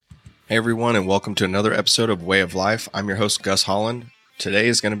Hey everyone, and welcome to another episode of Way of Life. I'm your host, Gus Holland. Today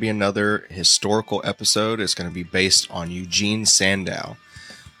is going to be another historical episode. It's going to be based on Eugene Sandow.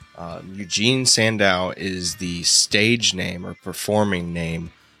 Eugene Sandow is the stage name or performing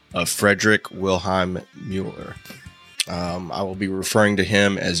name of Friedrich Wilhelm Müller. I will be referring to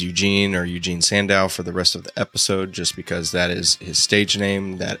him as Eugene or Eugene Sandow for the rest of the episode, just because that is his stage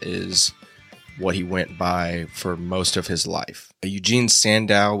name. That is what he went by for most of his life. Eugene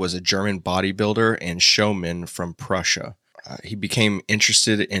Sandow was a German bodybuilder and showman from Prussia. He became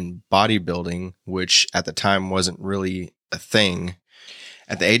interested in bodybuilding, which at the time wasn't really a thing.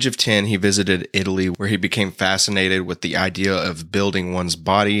 At the age of 10, he visited Italy, where he became fascinated with the idea of building one's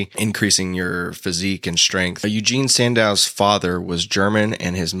body, increasing your physique and strength. Eugene Sandow's father was German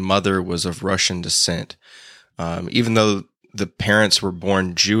and his mother was of Russian descent. Even though the parents were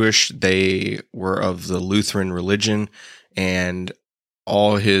born Jewish, they were of the Lutheran religion, and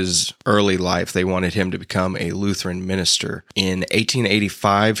all his early life, they wanted him to become a Lutheran minister. In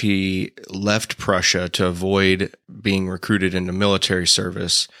 1885, he left Prussia to avoid being recruited into military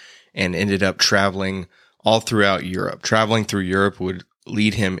service and ended up traveling all throughout Europe. Traveling through Europe would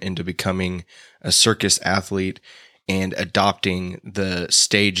lead him into becoming a circus athlete and adopting the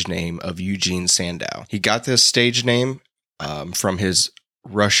stage name of Eugene Sandow. He got this stage name from his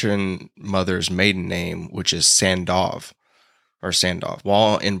Russian mother's maiden name, which is Sandov.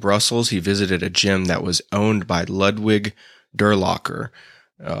 While in Brussels, he visited a gym that was owned by Ludwig Durlacher,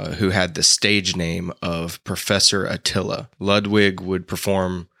 who had the stage name of Professor Attila. Ludwig would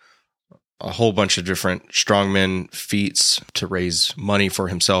perform a whole bunch of different strongman feats to raise money for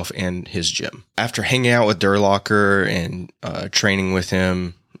himself and his gym. After hanging out with Durlacher and training with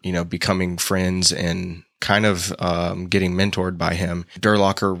him, becoming friends and kind of getting mentored by him,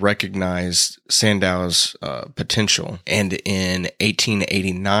 Durlacher recognized Sandow's potential. And in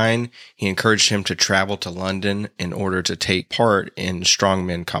 1889, he encouraged him to travel to London in order to take part in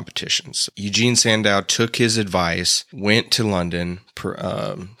strongman competitions. Eugene Sandow took his advice, went to London,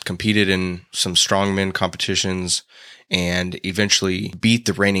 competed in some strongman competitions, and eventually beat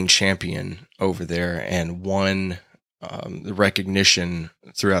the reigning champion over there and won the recognition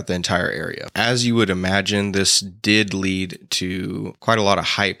throughout the entire area. As you would imagine, this did lead to quite a lot of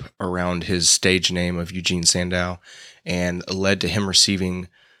hype around his stage name of Eugene Sandow and led to him receiving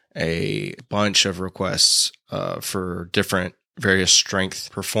a bunch of requests for different various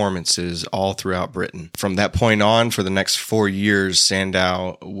strength performances all throughout Britain. From that point on, for the next 4 years,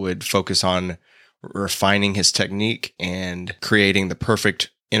 Sandow would focus on refining his technique and creating the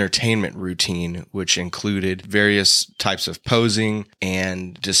perfect entertainment routine, which included various types of posing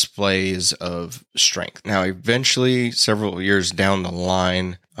and displays of strength. Now, eventually, several years down the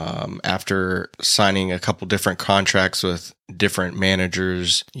line, after signing a couple different contracts with different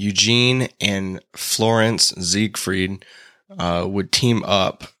managers, Eugene and Florence Siegfried would team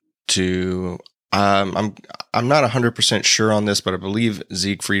up to I'm not 100% sure on this, but I believe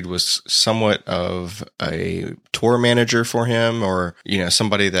Siegfried was somewhat of a tour manager for him, or,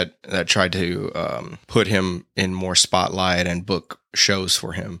 somebody that tried to put him in more spotlight and book shows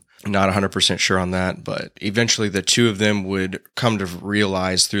for him. I'm not 100% sure on that, but eventually the two of them would come to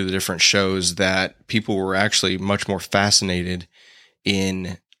realize through the different shows that people were actually much more fascinated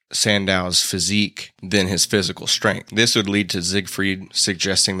in Sandow's physique than his physical strength. This would lead to Siegfried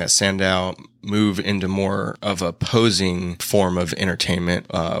suggesting that Sandow move into more of a posing form of entertainment,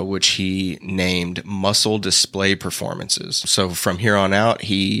 which he named muscle display performances. So from here on out,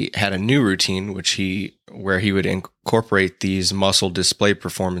 he had a new routine, where he would incorporate these muscle display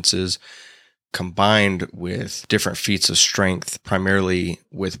performances combined with different feats of strength, primarily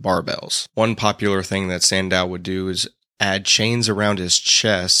with barbells. One popular thing that Sandow would do is add chains around his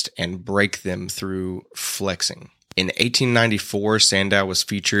chest and break them through flexing. In 1894, Sandow was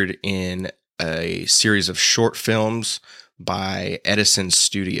featured in a series of short films by Edison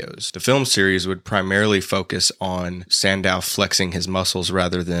Studios. The film series would primarily focus on Sandow flexing his muscles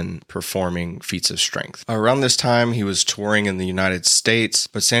rather than performing feats of strength. Around this time, he was touring in the United States,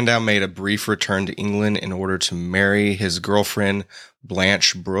 but Sandow made a brief return to England in order to marry his girlfriend,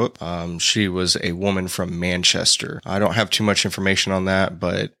 Blanche Brooke. She was a woman from Manchester. I don't have too much information on that,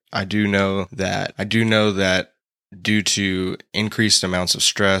 but I do know that due to increased amounts of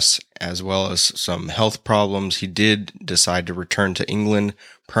stress as well as some health problems, he did decide to return to England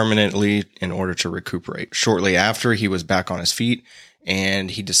permanently in order to recuperate. Shortly after, he was back on his feet,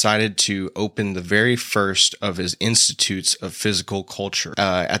 and he decided to open the very first of his institutes of physical culture.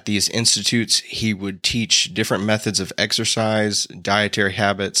 At these institutes, he would teach different methods of exercise, dietary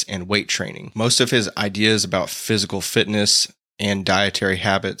habits, and weight training. Most of his ideas about physical fitness and dietary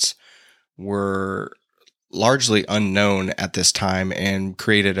habits were largely unknown at this time and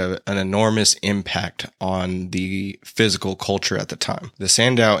created an enormous impact on the physical culture at the time. The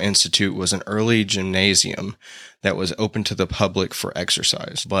Sandow Institute was an early gymnasium that was open to the public for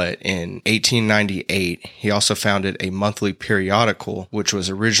exercise. But in 1898, he also founded a monthly periodical, which was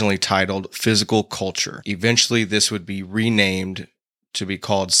originally titled Physical Culture. Eventually, this would be renamed to be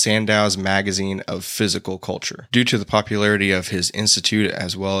called Sandow's Magazine of Physical Culture. Due to the popularity of his institute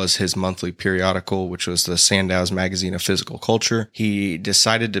as well as his monthly periodical, which was the Sandow's Magazine of Physical Culture, he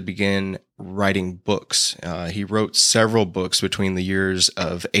decided to begin writing books. He wrote several books between the years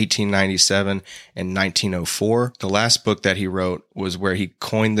of 1897 and 1904. The last book that he wrote was where he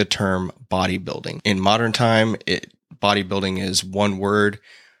coined the term bodybuilding. In modern time, bodybuilding is one word.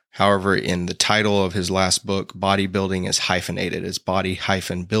 However, in the title of his last book, bodybuilding is hyphenated as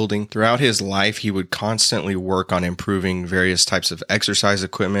body-building. Throughout his life, he would constantly work on improving various types of exercise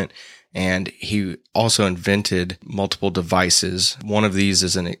equipment, and he also invented multiple devices. One of these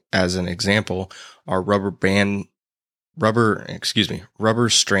as an example are rubber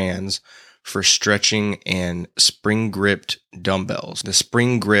strands for stretching and spring-gripped dumbbells. The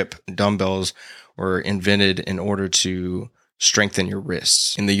spring-grip dumbbells were invented in order to strengthen your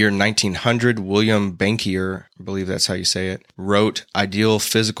wrists. In the year 1900, William Bankier, I believe that's how you say it, wrote Ideal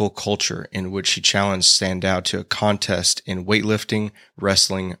Physical Culture, in which he challenged Sandow to a contest in weightlifting,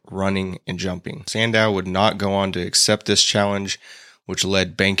 wrestling, running, and jumping. Sandow would not go on to accept this challenge, which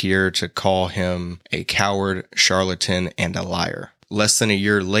led Bankier to call him a coward, charlatan, and a liar. Less than a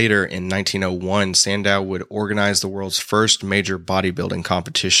year later, in 1901, Sandow would organize the world's first major bodybuilding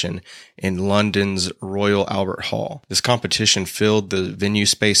competition in London's Royal Albert Hall. This competition filled the venue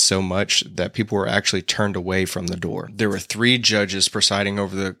space so much that people were actually turned away from the door. There were 3 judges presiding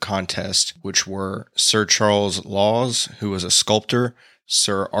over the contest, which were Sir Charles Laws, who was a sculptor,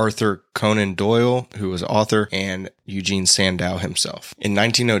 Sir Arthur Conan Doyle, who was author, and Eugene Sandow himself. In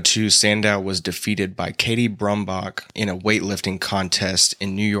 1902, Sandow was defeated by Katie Brumbach in a weightlifting contest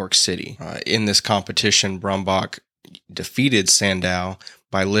in New York City. In this competition, Brumbach defeated Sandow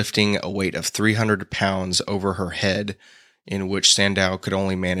by lifting a weight of 300 pounds over her head, in which Sandow could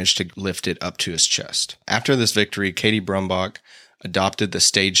only manage to lift it up to his chest. After this victory, Katie Brumbach adopted the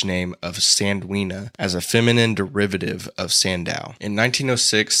stage name of Sandwina as a feminine derivative of Sandow. In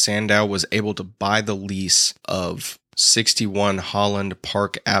 1906, Sandow was able to buy the lease of 61 Holland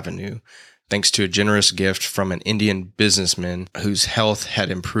Park Avenue, thanks to a generous gift from an Indian businessman whose health had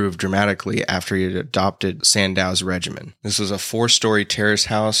improved dramatically after he had adopted Sandow's regimen. This was a 4-story terrace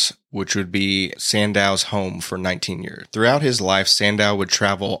house, which would be Sandow's home for 19 years. Throughout his life, Sandow would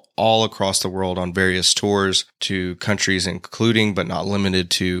travel all across the world on various tours to countries including but not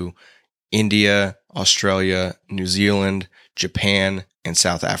limited to India, Australia, New Zealand, Japan, and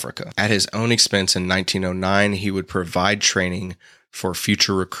South Africa. At his own expense in 1909, he would provide training for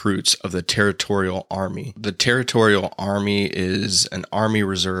future recruits of the Territorial Army. The Territorial Army is an army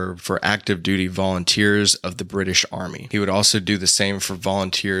reserve for active duty volunteers of the British Army. He would also do the same for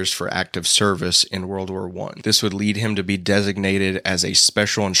volunteers for active service in World War I. This would lead him to be designated as a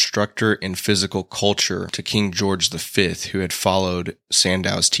special instructor in physical culture to King George V, who had followed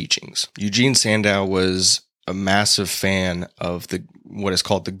Sandow's teachings. Eugene Sandow was a massive fan of what is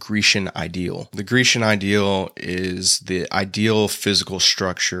called the Grecian ideal. The Grecian ideal is the ideal physical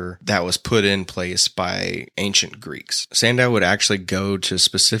structure that was put in place by ancient Greeks. Sandow would actually go to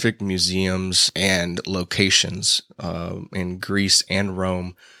specific museums and locations in Greece and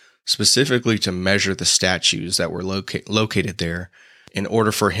Rome specifically to measure the statues that were located there in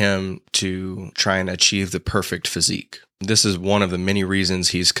order for him to try and achieve the perfect physique. This is one of the many reasons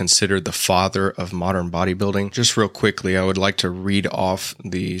he's considered the father of modern bodybuilding. Just real quickly, I would like to read off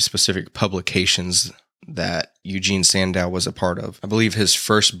the specific publications that Eugene Sandow was a part of. I believe his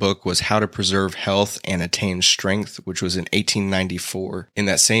first book was How to Preserve Health and Attain Strength, which was in 1894. In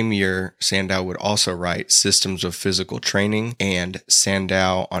that same year, Sandow would also write Systems of Physical Training and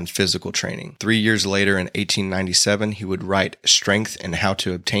Sandow on Physical Training. 3 years later, in 1897, he would write Strength and How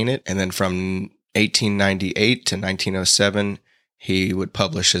to Obtain It. And then from 1898 to 1907, he would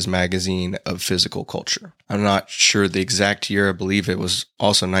publish his magazine of physical culture. I'm not sure the exact year. I believe it was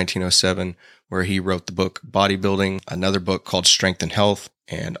also 1907 where he wrote the book Bodybuilding, another book called Strength and Health,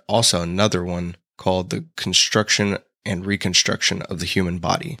 and also another one called The Construction and Reconstruction of the Human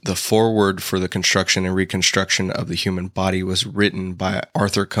Body. The foreword for The Construction and Reconstruction of the Human Body was written by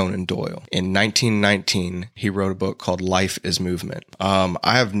Arthur Conan Doyle. In 1919, he wrote a book called Life is Movement. I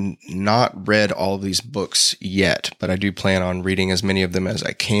have not read all of these books yet, but I do plan on reading as many of them as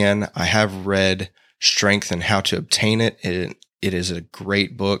I can. I have read Strength and How to Obtain It. It is a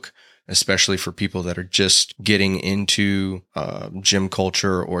great book, especially for people that are just getting into gym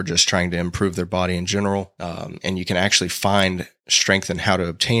culture or just trying to improve their body in general. And you can actually find strength and how to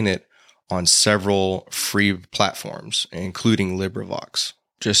obtain it on several free platforms, including LibriVox.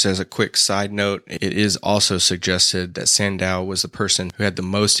 Just as a quick side note, it is also suggested that Sandow was the person who had the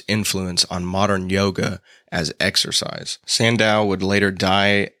most influence on modern yoga as exercise. Sandow would later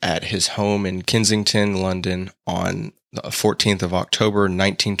die at his home in Kensington, London on the 14th of October,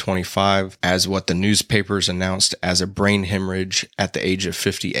 1925, as what the newspapers announced as a brain hemorrhage at the age of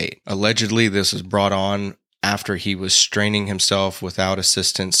 58. Allegedly, this was brought on after he was straining himself without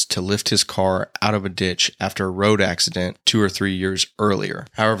assistance to lift his car out of a ditch after a road accident 2 or 3 years earlier.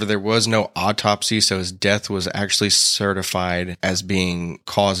 However, there was no autopsy, so his death was actually certified as being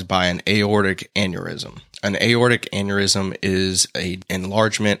caused by an aortic aneurysm. An aortic aneurysm is an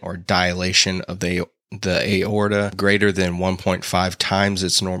enlargement or dilation of the aorta greater than 1.5 times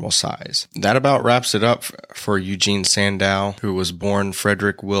its normal size. That about wraps it up for Eugene Sandow, who was born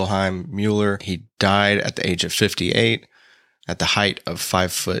Frederick Wilhelm Mueller. He died at the age of 58 at the height of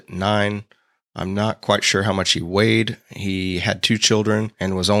 5'9". I'm not quite sure how much he weighed. He had 2 children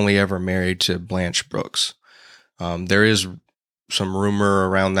and was only ever married to Blanche Brooks. There is some rumor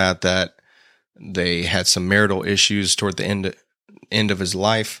around that they had some marital issues toward the end of his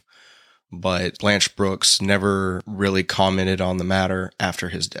life, but Blanche Brooks never really commented on the matter after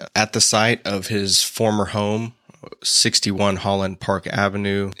his death. At the site of his former home, 61 Holland Park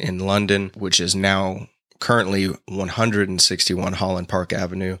Avenue in London, which is now currently 161 Holland Park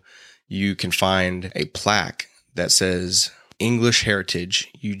Avenue, you can find a plaque that says, English Heritage,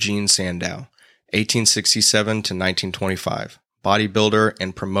 Eugene Sandow, 1867 to 1925. Bodybuilder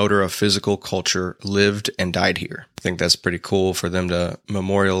and promoter of physical culture, lived and died here. I think that's pretty cool for them to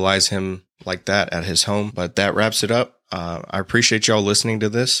memorialize him like that at his home. But that wraps it up. I appreciate y'all listening to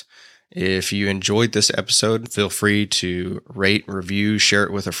this. If you enjoyed this episode, feel free to rate, review, share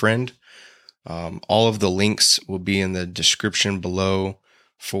it with a friend. All of the links will be in the description below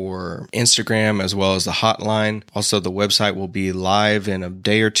for Instagram as well as the hotline. Also, the website will be live in a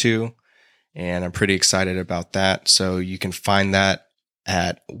day or two, and I'm pretty excited about that. So you can find that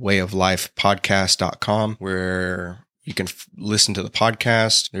at wayoflifepodcast.com, where you can listen to the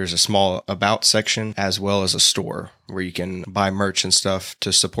podcast. There's a small about section as well as a store where you can buy merch and stuff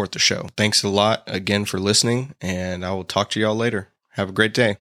to support the show. Thanks a lot again for listening, and I will talk to y'all later. Have a great day.